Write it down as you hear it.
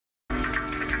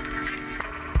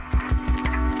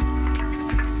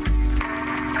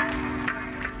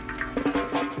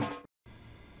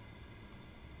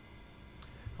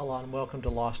Hello and welcome to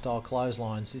Lifestyle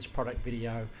Clotheslines. This product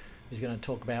video is going to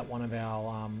talk about one of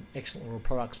our excellent little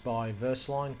products by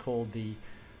Versaline called the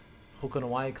Hook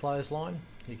Away Clothesline.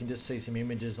 You can just see some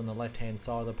images on the left hand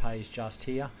side of the page just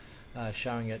here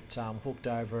showing it hooked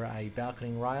over a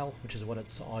balcony rail, which is what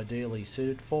it's ideally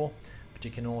suited for, but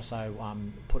you can also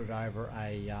put it over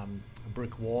a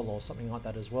brick wall or something like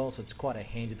that as well, so it's quite a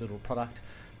handy little product.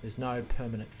 There's no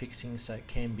permanent fixing, so it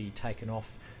can be taken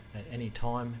off at any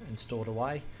time and stored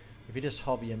away. If you just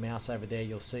hover your mouse over there,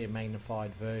 you'll see a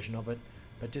magnified version of it,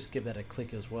 but just give that a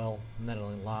click as well and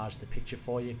that'll enlarge the picture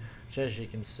for you. So as you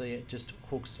can see, it just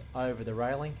hooks over the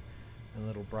railing and a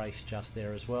little brace just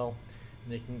there as well,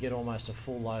 and you can get almost a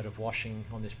full load of washing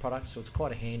on this product, so it's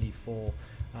quite handy for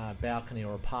balcony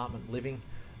or apartment living,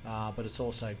 but it's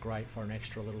also great for an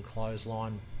extra little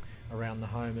clothesline around the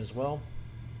home as well.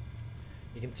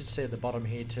 You can just see at the bottom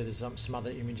here too, there's some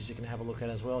other images you can have a look at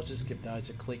as well. Just give those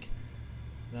a click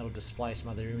and that'll display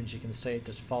some other images. You can see it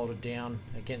just folded down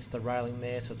against the railing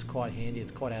there, so it's quite handy.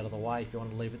 It's quite out of the way. If you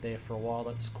want to leave it there for a while,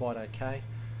 that's quite okay.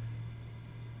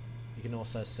 You can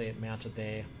also see it mounted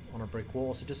there on a brick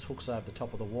wall, so it just hooks over the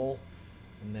top of the wall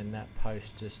and then that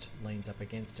post just leans up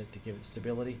against it to give it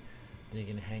stability. Then you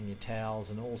can hang your towels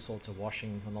and all sorts of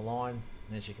washing on the line,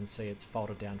 and as you can see, it's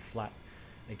folded down flat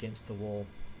against the wall.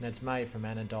 And it's made from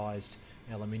anodized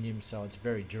aluminium, so it's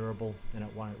very durable and it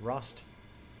won't rust.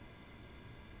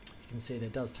 You can see that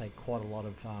it does take quite a lot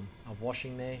of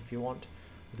washing there if you want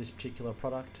with this particular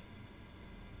product.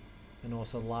 And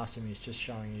also the last image is just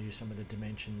showing you some of the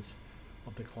dimensions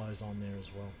of the clothes on there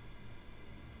as well.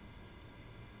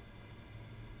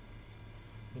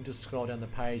 You can just scroll down the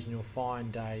page and you'll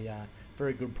find a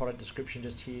very good product description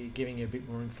just here, giving you a bit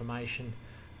more information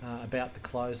about the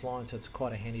clothesline. So it's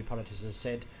quite a handy product, as I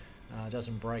said. It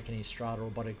doesn't break any strata or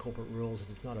body corporate rules, as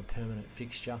it's not a permanent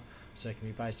fixture, so it can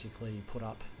be basically put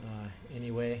up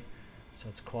anywhere, so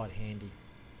it's quite handy.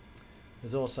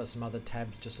 There's also some other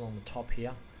tabs just along the top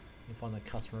here. You find the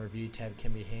customer review tab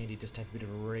can be handy just to have a bit of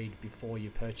a read before you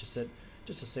purchase it,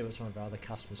 just to see what some of our other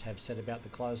customers have said about the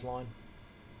clothesline.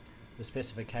 The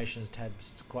specifications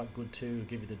tab's quite good too. It'll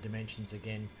give you the dimensions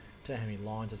again to how many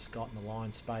lines it's got in the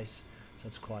line space, so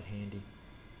it's quite handy.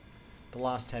 The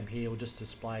last tab here will just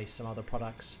display some other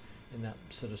products in that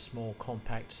sort of small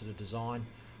compact sort of design,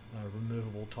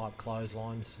 removable type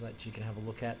clotheslines that you can have a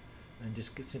look at, and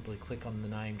just simply click on the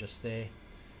name just there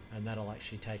and that'll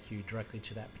actually take you directly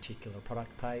to that particular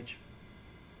product page.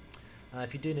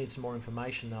 If you do need some more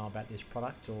information though about this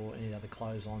product or any other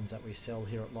clotheslines that we sell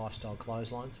here at Lifestyle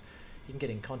Clotheslines, you can get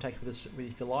in contact with us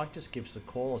if you like. Just give us a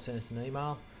call or send us an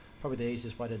email. Probably the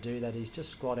easiest way to do that is just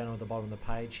scroll down to the bottom of the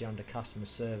page here under customer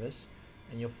service,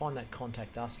 and you'll find that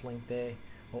contact us link there,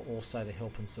 or also the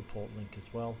help and support link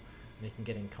as well, and you can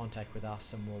get in contact with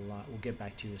us and we'll get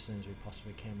back to you as soon as we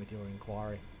possibly can with your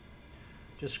inquiry.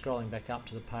 Just scrolling back up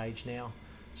to the page now,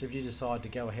 so if you decide to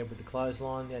go ahead with the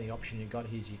clothesline, the only option you've got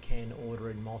here is you can order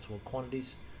in multiple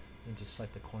quantities, and just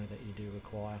select the quantity that you do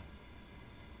require,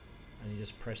 and you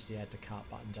just press the add to cart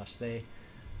button just there.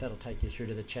 That'll take you through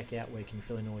to the checkout where you can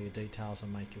fill in all your details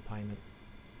and make your payment.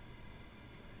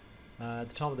 At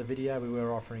the time of the video, we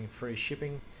were offering free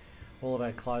shipping. All of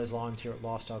our clotheslines here at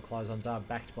Lifestyle Clotheslines are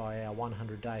backed by our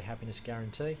 100-day happiness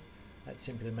guarantee. That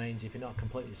simply means if you're not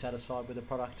completely satisfied with the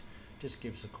product, just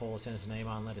give us a call or send us an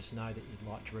email and let us know that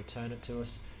you'd like to return it to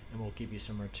us, and we'll give you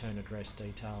some return address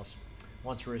details.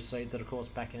 Once we receive that, of course,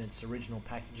 back in its original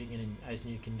packaging and as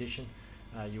new condition,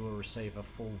 you will receive a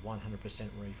full 100%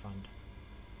 refund.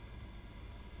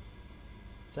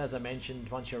 So as I mentioned,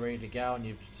 once you're ready to go and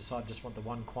you've decided just want the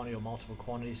one quantity or multiple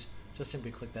quantities, just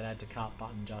simply click that add to cart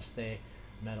button just there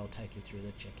and that'll take you through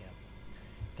the checkout.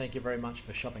 Thank you very much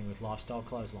for shopping with Lifestyle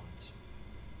Clotheslines.